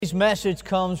Today's message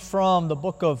comes from the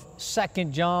book of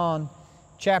 2 John,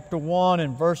 chapter 1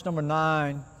 and verse number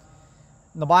 9.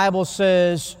 The Bible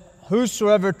says,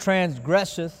 "Whosoever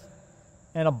transgresseth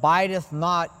and abideth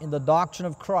not in the doctrine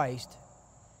of Christ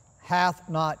hath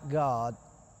not God.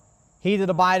 He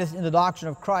that abideth in the doctrine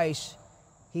of Christ,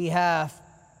 he hath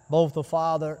both the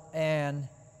Father and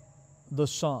the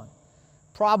Son."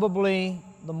 Probably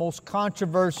the most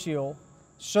controversial,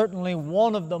 certainly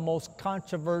one of the most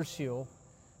controversial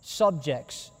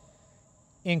subjects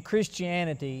in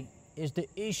Christianity is the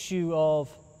issue of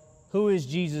who is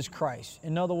Jesus Christ.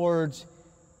 In other words,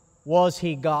 was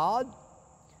he God?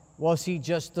 Was he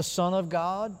just the Son of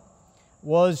God?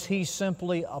 Was he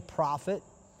simply a prophet?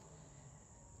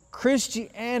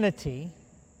 Christianity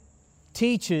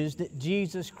teaches that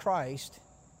Jesus Christ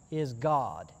is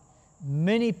God.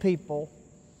 Many people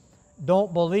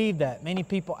don't believe that. Many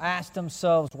people ask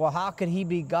themselves, well, how could he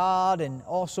be God and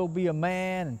also be a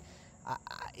man?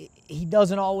 And he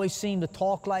doesn't always seem to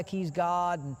talk like he's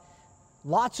God. And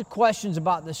lots of questions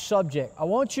about this subject. I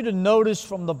want you to notice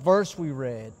from the verse we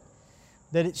read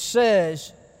that it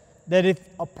says that if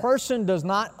a person does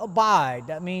not abide,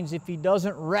 that means if he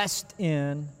doesn't rest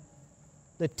in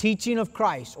the teaching of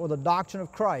Christ or the doctrine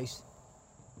of Christ,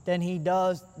 then he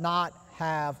does not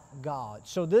have God.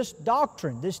 So this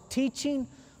doctrine, this teaching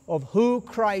of who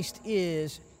Christ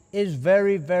is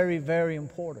very, very, very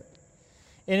important.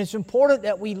 And it's important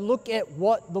that we look at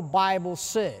what the Bible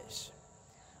says.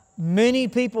 Many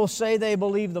people say they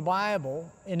believe the Bible,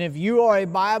 and if you are a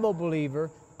Bible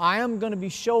believer, I am going to be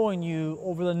showing you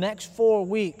over the next 4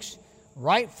 weeks,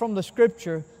 right from the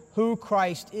Scripture, who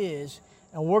Christ is.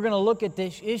 And we're going to look at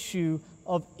this issue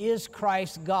of, is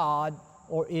Christ God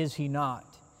or is He not?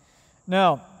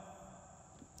 Now,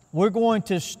 we're going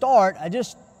to start. I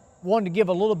just wanted to give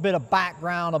a little bit of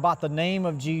background about the name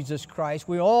of Jesus Christ.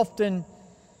 We often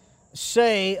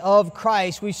say of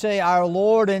Christ, we say our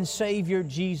Lord and Savior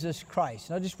Jesus Christ.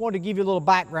 And I just wanted to give you a little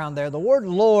background there. The word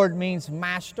Lord means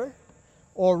master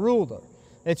or ruler.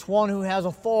 It's one who has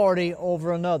authority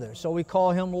over another. So we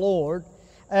call Him Lord.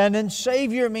 And then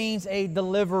Savior means a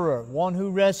deliverer, one who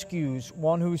rescues,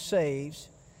 one who saves.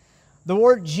 The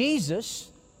word Jesus,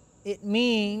 it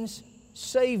means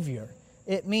Savior.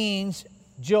 It means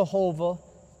Jehovah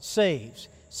saves.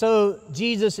 So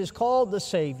Jesus is called the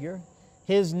Savior.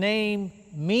 His name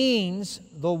means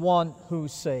the one who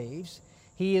saves.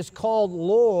 He is called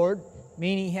Lord,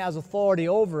 meaning He has authority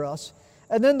over us.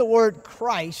 And then the word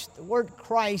Christ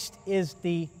is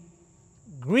the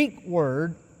Greek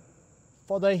word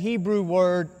for the Hebrew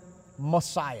word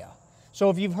Messiah.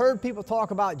 So if you've heard people talk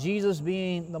about Jesus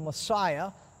being the Messiah,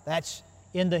 that's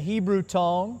in the Hebrew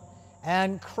tongue,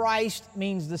 and Christ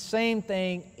means the same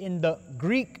thing in the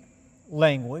Greek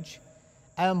language,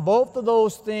 and both of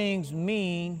those things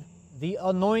mean the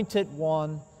anointed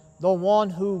one, the one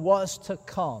who was to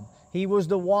come. He was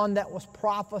the one that was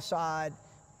prophesied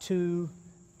to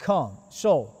come.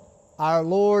 So, our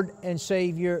Lord and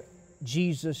Savior,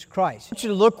 Jesus Christ. I want you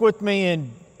to look with me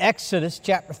in Exodus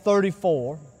chapter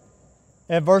 34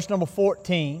 and verse number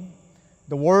 14.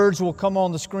 The words will come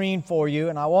on the screen for you,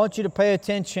 and I want you to pay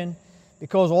attention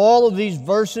because all of these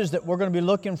verses that we're going to be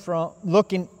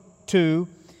looking to,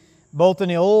 both in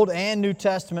the Old and New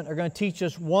Testament, are going to teach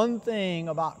us one thing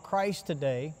about Christ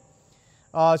today.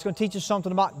 It's going to teach us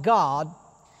something about God,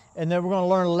 and then we're going to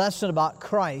learn a lesson about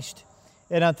Christ.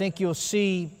 And I think you'll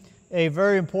see a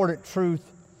very important truth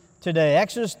today.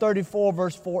 Exodus 34,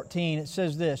 verse 14, it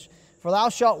says this, "For thou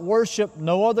shalt worship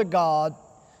no other God,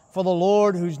 for the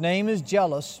Lord, whose name is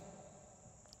jealous,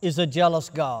 is a jealous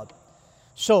God."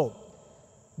 So,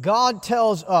 God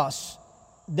tells us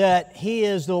that He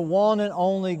is the one and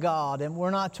only God, and we're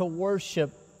not to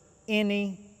worship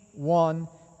anyone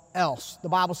else. The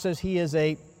Bible says He is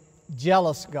a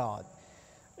jealous God.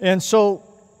 And so,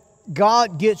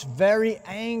 God gets very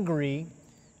angry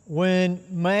when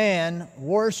man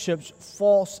worships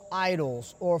false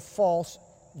idols or false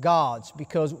gods,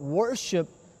 because worship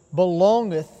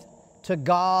belongeth to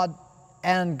God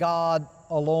and God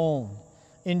alone.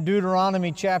 In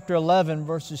Deuteronomy chapter 11,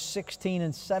 verses 16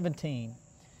 and 17,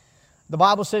 the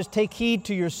Bible says, "Take heed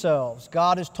to yourselves."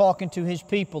 God is talking to His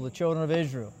people, the children of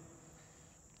Israel.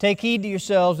 "Take heed to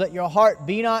yourselves that your heart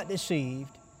be not deceived,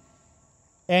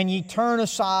 and ye turn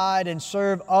aside and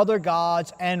serve other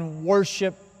gods and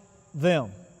worship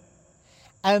them.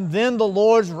 And then the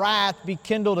Lord's wrath be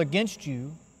kindled against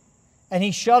you, and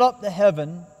He shut up the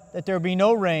heaven, that there be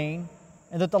no rain,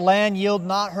 and that the land yield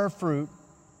not her fruit,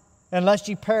 unless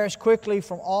ye perish quickly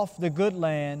from off the good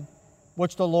land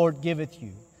which the Lord giveth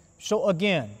you." So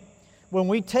again, when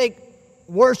we take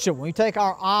worship, when we take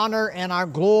our honor and our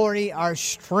glory, our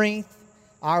strength,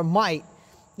 our might,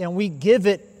 and we give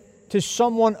it to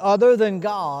someone other than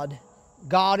God,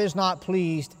 God is not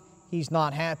pleased. He's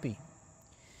not happy.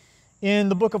 In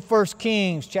the book of 1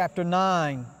 Kings, chapter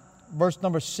 9, verse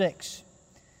number 6,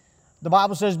 the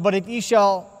Bible says, "But if ye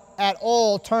shall at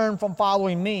all turn from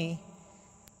following me,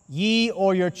 ye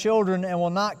or your children, and will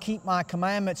not keep my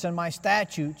commandments and my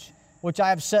statutes, which I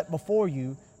have set before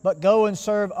you, but go and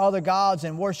serve other gods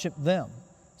and worship them."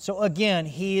 So again,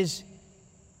 he is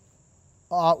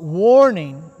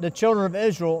warning the children of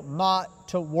Israel not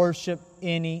to worship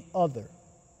any other.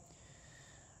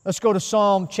 Let's go to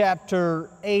Psalm chapter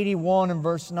 81 and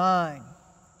verse 9.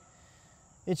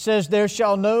 It says, "There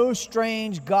shall no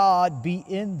strange God be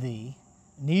in thee,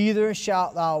 neither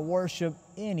shalt thou worship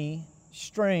any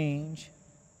strange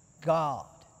God."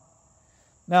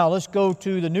 Now let's go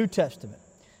to the New Testament.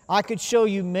 I could show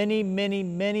you many, many,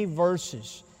 many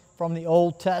verses from the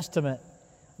Old Testament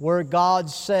where God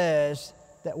says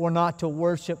that we're not to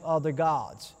worship other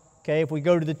gods. Okay, if we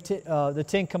go to the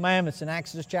Ten Commandments in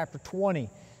Exodus chapter 20,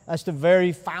 that's the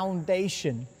very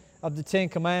foundation of the Ten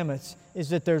Commandments, is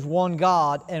that there's one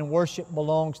God and worship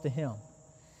belongs to Him.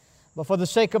 But for the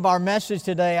sake of our message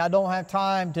today, I don't have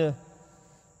time to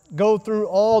go through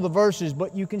all the verses,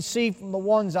 but you can see from the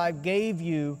ones I gave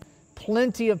you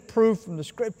plenty of proof from the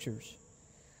Scriptures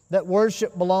that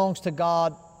worship belongs to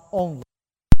God only.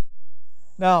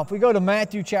 Now, if we go to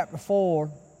Matthew chapter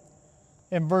 4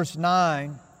 and verse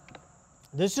 9,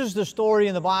 this is the story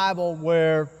in the Bible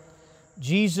where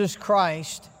Jesus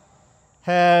Christ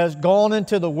has gone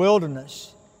into the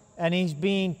wilderness and He's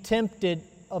being tempted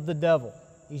of the devil.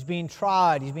 He's being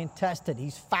tried, He's being tested,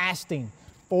 He's fasting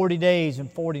 40 days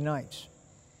and 40 nights.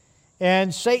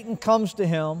 And Satan comes to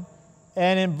Him,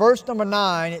 and in verse number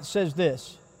 9 it says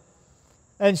this,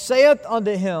 "And saith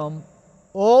unto him,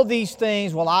 All these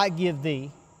things will I give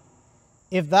thee,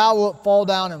 if thou wilt fall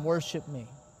down and worship me."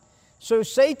 So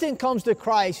Satan comes to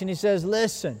Christ and he says,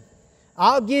 "Listen,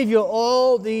 I'll give you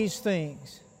all these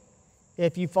things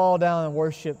if you fall down and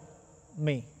worship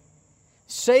me."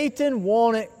 Satan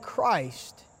wanted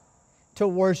Christ to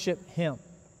worship him.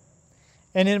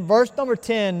 And in verse number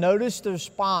 10, notice the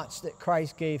response that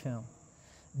Christ gave him.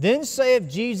 "Then saith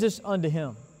Jesus unto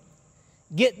him,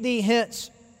 Get thee hence,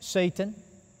 Satan,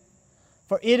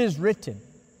 for it is written,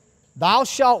 Thou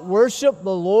shalt worship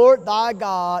the Lord thy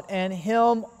God, and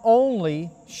Him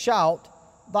only shalt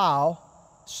thou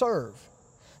serve."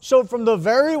 So from the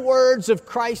very words of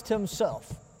Christ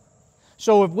Himself,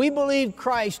 so if we believe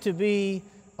Christ to be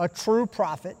a true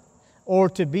prophet, or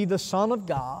to be the Son of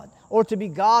God, or to be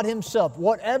God Himself,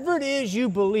 whatever it is you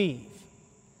believe,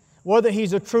 whether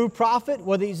He's a true prophet,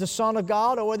 whether He's the Son of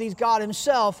God, or whether He's God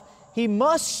Himself, He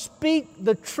must speak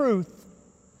the truth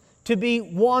to be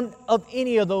one of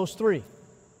any of those three.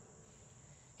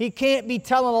 He can't be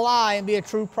telling a lie and be a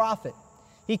true prophet.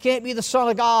 He can't be the Son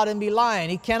of God and be lying.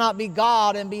 He cannot be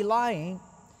God and be lying.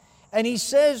 And He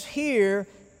says here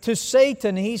to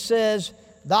Satan, He says,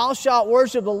 "Thou shalt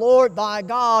worship the Lord thy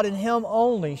God, and Him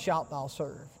only shalt thou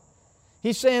serve."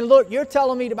 He's saying, look, you're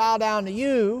telling me to bow down to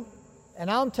you, and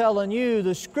I'm telling you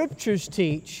the Scriptures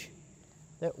teach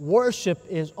that worship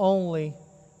is only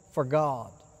for God.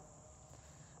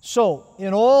 So,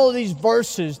 in all of these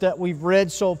verses that we've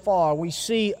read so far, we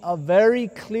see a very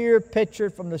clear picture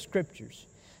from the Scriptures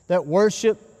that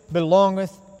worship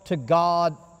belongeth to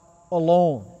God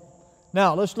alone.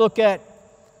 Now, let's look at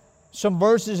some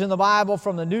verses in the Bible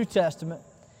from the New Testament,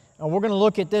 and we're going to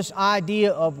look at this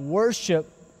idea of worship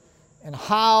and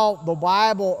how the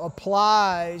Bible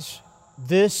applies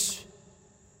this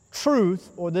truth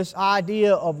or this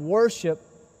idea of worship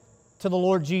to the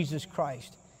Lord Jesus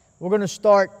Christ. We're going to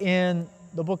start in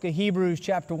the book of Hebrews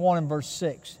chapter 1 and verse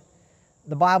 6.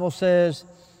 The Bible says,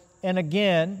 "And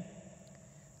again,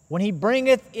 when He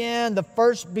bringeth in the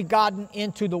first begotten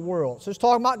into the world." So it's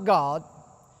talking about God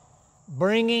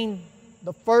bringing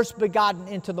the first begotten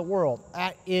into the world.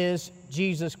 That is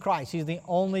Jesus Christ. He's the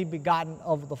only begotten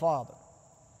of the Father.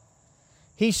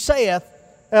 "He saith,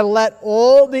 And let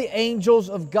all the angels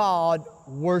of God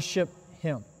worship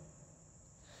Him."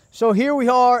 So here we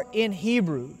are in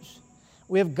Hebrews.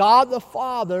 We have God the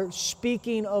Father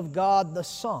speaking of God the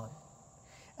Son.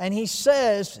 And He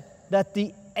says that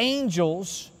the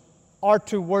angels are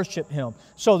to worship Him.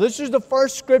 So this is the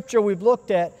first scripture we've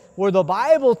looked at where the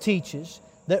Bible teaches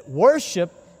that worship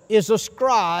is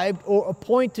ascribed or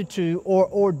appointed to or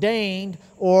ordained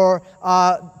or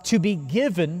to be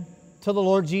given to the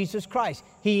Lord Jesus Christ.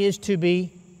 He is to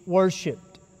be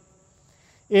worshiped.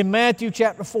 In Matthew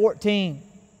chapter 14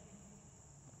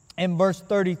 and verse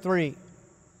 33,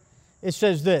 It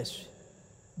says this,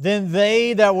 "Then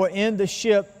they that were in the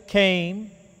ship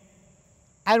came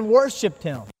and worshipped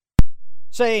him,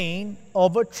 saying,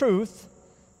 Of a truth,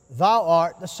 thou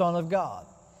art the Son of God."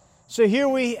 So here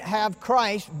we have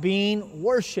Christ being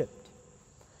worshipped.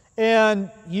 And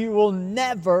you will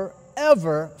never,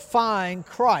 ever find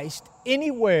Christ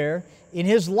anywhere in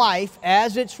His life,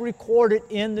 as it's recorded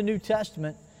in the New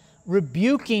Testament,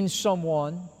 rebuking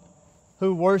someone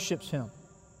who worships Him.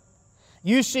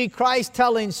 You see Christ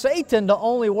telling Satan to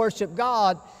only worship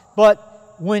God,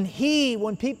 but when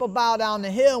people bow down to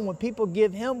Him, when people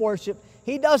give Him worship,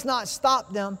 He does not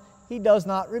stop them. He does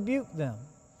not rebuke them.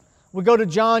 We go to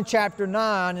John chapter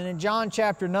 9, and in John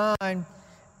chapter 9,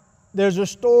 there's a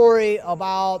story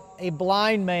about a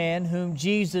blind man whom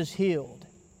Jesus healed.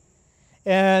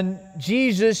 And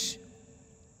Jesus,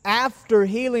 after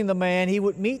healing the man, He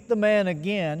would meet the man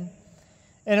again.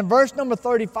 And in verse number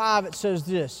 35, it says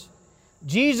this,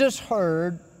 "Jesus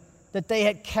heard that they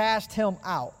had cast him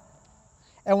out.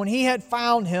 And when He had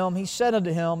found him, He said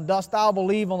unto him, Dost thou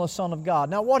believe on the Son of God?"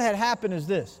 Now what had happened is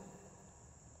this.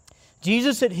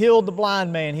 Jesus had healed the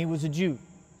blind man. He was a Jew.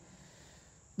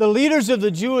 The leaders of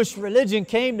the Jewish religion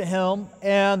came to Him,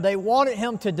 and they wanted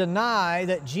Him to deny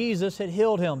that Jesus had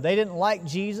healed him. They didn't like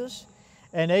Jesus,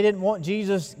 and they didn't want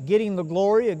Jesus getting the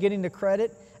glory or getting the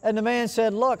credit. And the man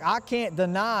said, "Look, I can't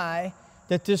deny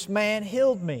that this man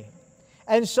healed me."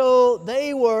 And so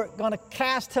they were going to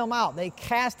cast him out. They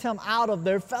cast him out of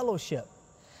their fellowship.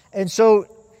 And so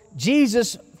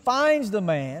Jesus finds the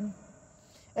man,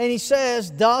 and He says,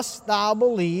 "Dost thou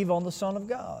believe on the Son of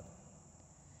God?"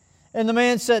 And the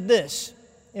man said this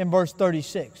in verse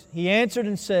 36. He answered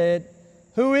and said,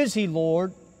 "Who is He,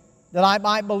 Lord, that I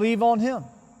might believe on Him?"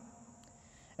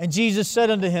 And Jesus said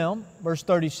unto him, verse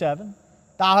 37,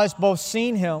 "Thou hast both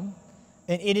seen Him,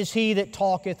 and it is He that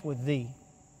talketh with thee."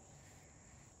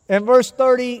 In verse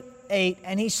 38,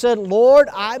 and he said, "Lord,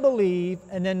 I believe,"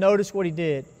 and then notice what he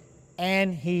did,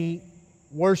 and he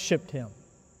worshiped Him.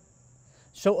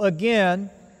 So again,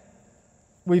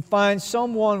 we find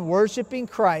someone worshiping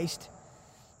Christ,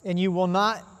 and you will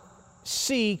not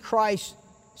see Christ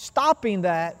stopping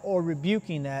that or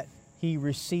rebuking that. He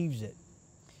receives it.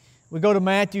 We go to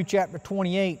Matthew chapter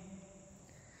 28,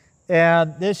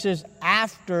 and this is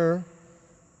after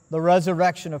the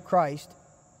resurrection of Christ.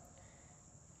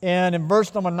 And in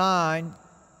verse number 9,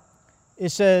 it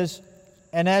says,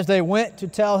 "And as they went to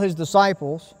tell His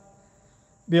disciples,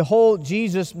 behold,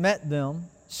 Jesus met them,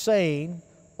 saying,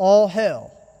 All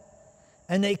hail.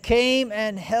 And they came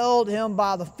and held Him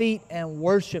by the feet and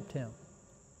worshiped Him."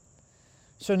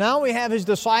 So now we have His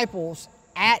disciples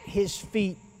at His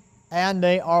feet, and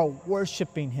they are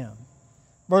worshiping Him.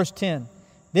 Verse 10,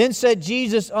 "Then said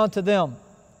Jesus unto them,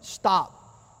 Stop.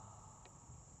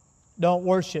 Don't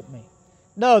worship me."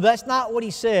 No, that's not what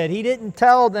He said. He didn't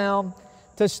tell them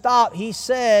to stop. He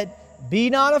said,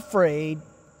 "Be not afraid.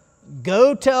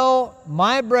 Go tell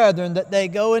my brethren that they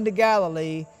go into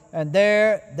Galilee, and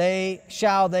there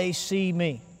shall they see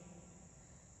me."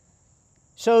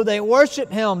 So they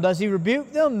worship Him. Does He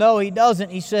rebuke them? No, He doesn't.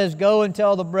 He says, "Go and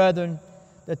tell the brethren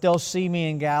that they'll see me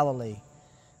in Galilee."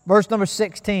 Verse number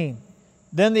 16,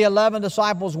 "Then the 11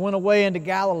 disciples went away into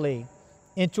Galilee,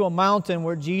 into a mountain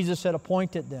where Jesus had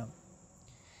appointed them.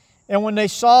 And when they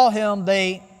saw Him,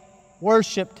 they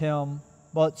worshiped Him,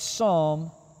 but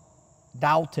some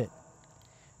doubted.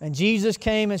 And Jesus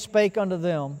came and spake unto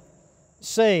them,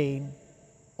 saying,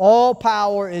 All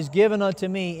power is given unto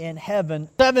me in heaven."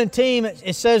 17,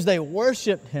 it says they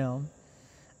worshiped Him.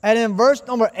 And in verse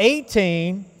number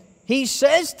 18, He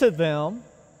says to them,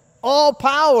 "All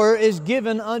power is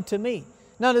given unto me."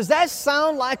 Now, does that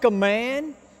sound like a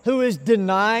man who is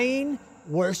denying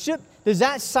worship? Does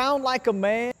that sound like a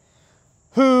man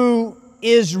who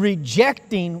is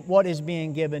rejecting what is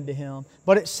being given to him?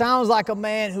 But it sounds like a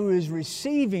man who is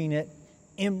receiving it,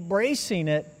 embracing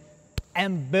it,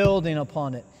 and building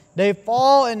upon it. They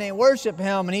fall and they worship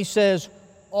Him, and He says,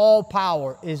 "All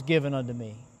power is given unto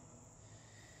me."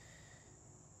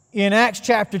 In Acts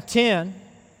chapter 10,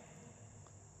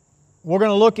 we're going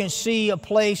to look and see a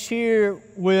place here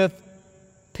with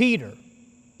Peter,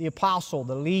 the apostle,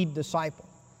 the lead disciple.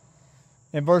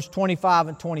 In verse 25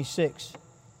 and 26,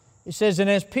 it says, "And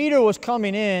as Peter was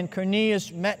coming in, Cornelius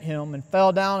met him and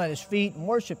fell down at his feet and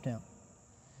worshipped him.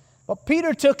 But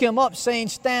Peter took him up, saying,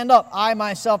 Stand up, I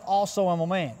myself also am a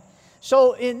man."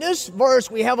 So in this verse,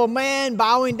 we have a man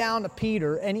bowing down to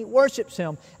Peter, and he worships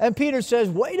him. And Peter says,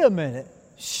 "Wait a minute,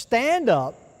 stand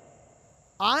up.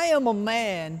 I am a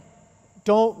man,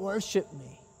 don't worship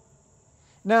me."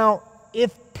 Now,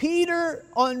 if Peter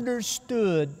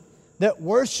understood that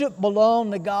worship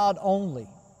belonged to God only,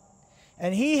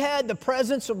 and he had the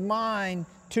presence of mind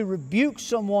to rebuke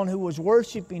someone who was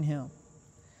worshiping him,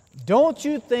 don't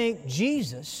you think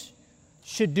Jesus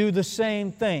should do the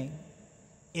same thing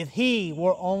if he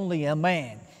were only a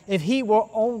man, if he were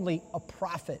only a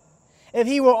prophet? If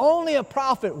he were only a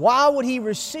prophet, why would he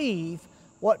receive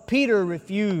what Peter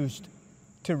refused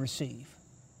to receive?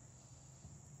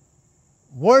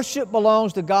 Worship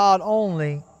belongs to God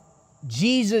only.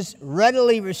 Jesus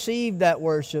readily received that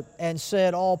worship and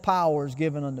said, all power is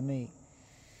given unto me.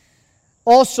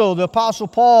 Also, the Apostle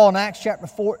Paul in Acts chapter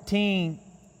 14,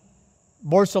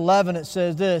 verse 11, it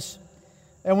says this,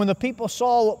 and when the people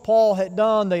saw what Paul had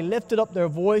done, they lifted up their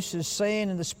voices, saying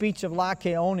in the speech of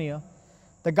Lycaonia,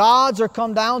 the gods are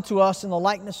come down to us in the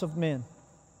likeness of men.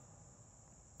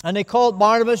 And they called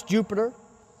Barnabas Jupiter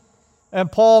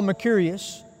and Paul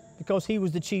Mercurius, because he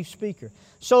was the chief speaker.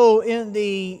 So in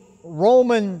the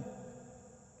Roman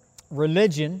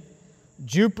religion,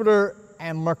 Jupiter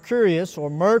and Mercurius, or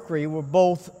Mercury, were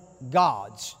both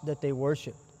gods that they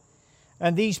worshiped.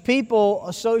 And these people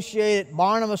associated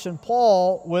Barnabas and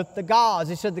Paul with the gods.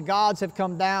 They said the gods have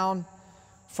come down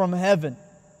from heaven.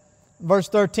 Verse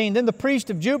 13, then the priest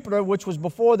of Jupiter, which was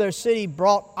before their city,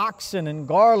 brought oxen and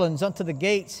garlands unto the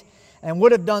gates, and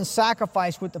would have done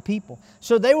sacrifice with the people.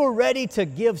 So they were ready to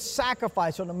give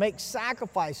sacrifice, or to make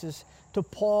sacrifices to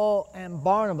Paul and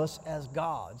Barnabas as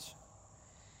gods.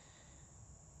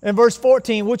 In verse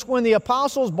 14, which when the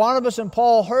apostles Barnabas and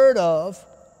Paul heard of,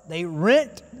 they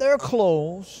rent their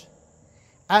clothes,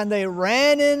 and they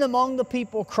ran in among the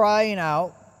people, crying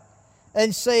out,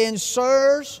 and saying,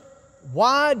 sirs,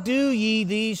 why do ye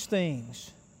these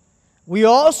things? We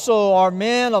also are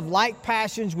men of like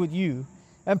passions with you,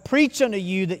 and preach unto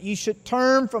you that ye should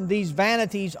turn from these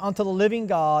vanities unto the living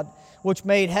God, which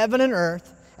made heaven and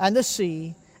earth, and the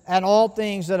sea, and all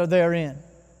things that are therein.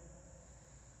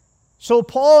 So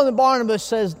Paul and Barnabas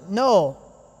says, no,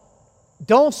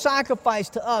 don't sacrifice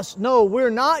to us. No, we're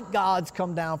not gods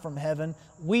come down from heaven.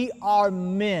 We are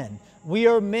men. We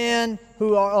are men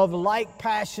who are of like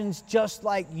passions just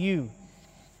like you.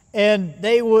 And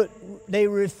they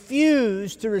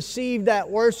refused to receive that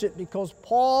worship because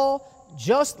Paul,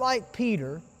 just like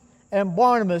Peter and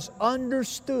Barnabas,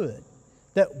 understood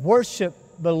that worship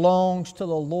belongs to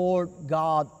the Lord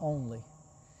God only.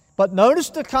 But notice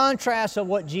the contrast of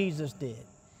what Jesus did.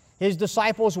 His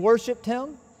disciples worshiped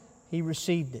Him. He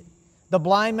received it. The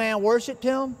blind man worshiped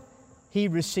Him. He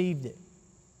received it.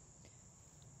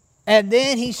 And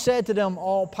then He said to them,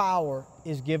 all power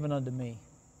is given unto me.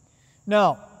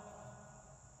 Now,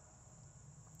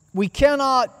 we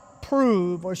cannot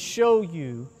prove or show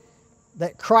you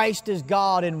that Christ is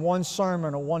God in one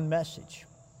sermon or one message.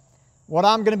 What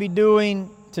I'm going to be doing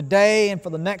today and for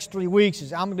the next 3 weeks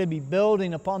is I'm going to be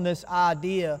building upon this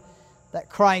idea that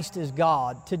Christ is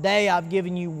God. Today I've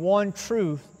given you one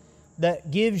truth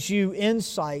that gives you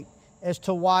insight as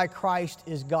to why Christ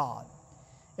is God.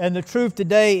 And the truth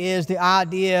today is the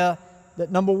idea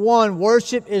that, number one,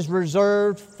 worship is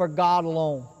reserved for God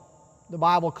alone. The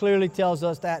Bible clearly tells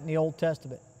us that in the Old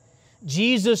Testament.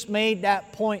 Jesus made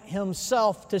that point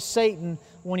Himself to Satan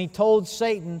when He told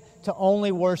Satan to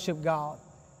only worship God.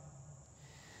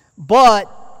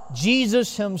 But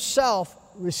Jesus Himself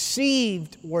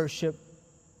received worship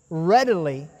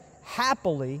readily,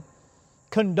 happily,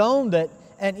 condoned it,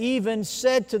 and even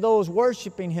said to those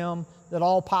worshiping Him that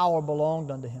all power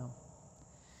belonged unto Him.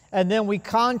 And then we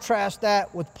contrast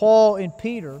that with Paul and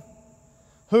Peter,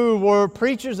 who were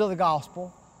preachers of the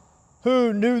gospel,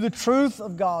 who knew the truth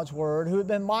of God's Word, who had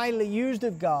been mightily used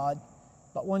of God,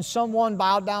 but when someone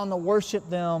bowed down to worship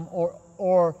them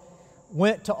or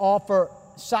went to offer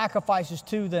sacrifices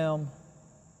to them,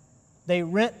 they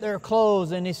rent their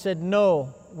clothes and they said,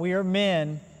 no, we are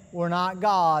men, we're not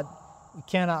God, we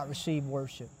cannot receive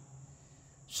worship.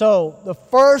 So the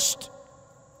first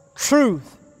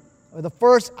truth, or the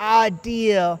first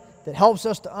idea that helps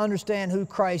us to understand who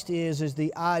Christ is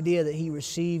the idea that He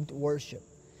received worship.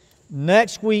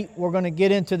 Next week, we're going to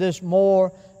get into this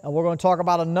more, and we're going to talk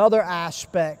about another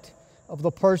aspect of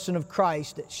the person of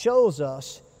Christ that shows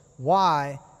us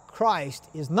why Christ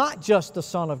is not just the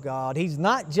Son of God. He's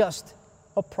not just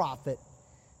a prophet.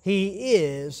 He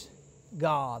is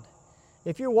God.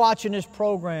 If you're watching this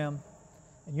program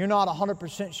and you're not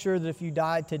 100% sure that if you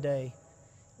died today,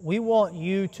 we want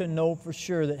you to know for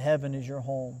sure that heaven is your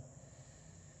home.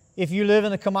 If you live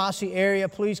in the Kamasi area,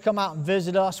 please come out and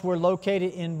visit us. We're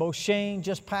located in Beauchesne,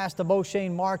 just past the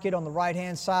Beauchesne Market on the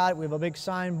right-hand side. We have a big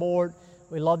signboard.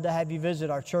 We'd love to have you visit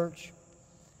our church.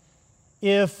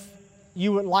 If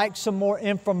you would like some more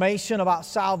information about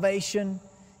salvation,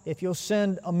 if you'll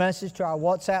send a message to our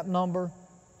WhatsApp number,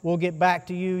 We'll get back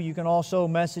to you. You can also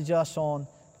message us on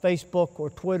Facebook or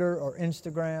Twitter or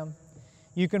Instagram.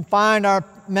 You can find our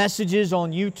messages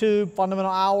on YouTube,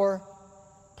 Fundamental Hour.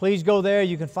 Please go there.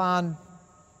 You can find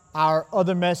our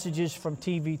other messages from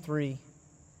TV3.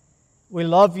 We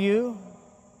love you,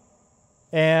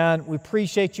 and we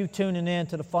appreciate you tuning in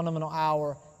to the Fundamental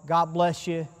Hour. God bless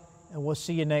you, and we'll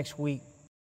see you next week.